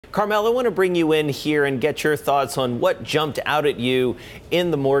Carmel, I want to bring you in here and get your thoughts on what jumped out at you in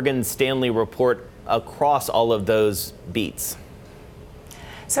the Morgan Stanley report across all of those beats.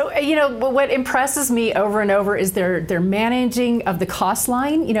 So, what impresses me over and over is their managing of the cost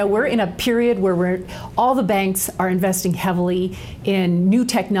line. We're in a period where all the banks are investing heavily in new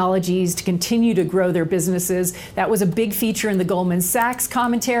technologies to continue to grow their businesses. That was a big feature in the Goldman Sachs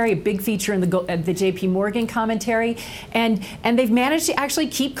commentary, a big feature in the JP Morgan commentary. And they've managed to actually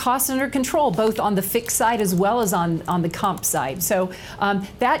keep costs under control, both on the fixed side as well as on the comp side. So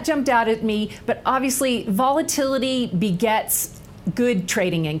that jumped out at me. But obviously, volatility begets good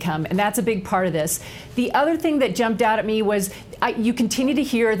trading income, and that's a big part of this. The other thing that jumped out at me was you continue to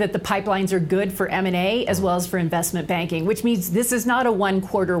hear that the pipelines are good for M&A as well as for investment banking, which means this is not a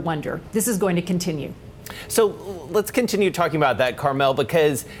one-quarter wonder. This is going to continue. So let's continue talking about that, Carmel,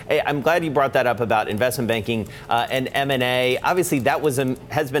 because I'm glad you brought that up about investment banking and M&A. Obviously, that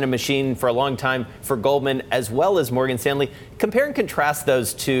has been a machine for a long time for Goldman as well as Morgan Stanley. Compare and contrast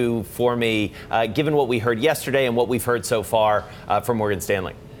those two for me, given what we heard yesterday and what we've heard so far from Morgan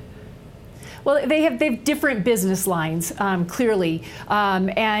Stanley. Well, they have different business lines, clearly,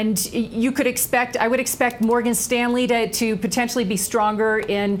 and I would expect Morgan Stanley to potentially be stronger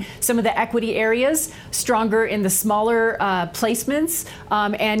in some of the equity areas, stronger in the smaller placements,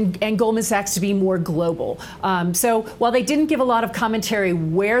 and Goldman Sachs to be more global. So while they didn't give a lot of commentary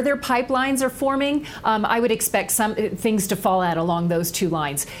where their pipelines are forming, I would expect some things to fall out along those two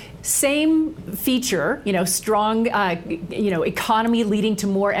lines. Same feature, strong, economy leading to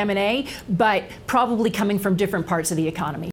more M&A, but probably coming from different parts of the economy.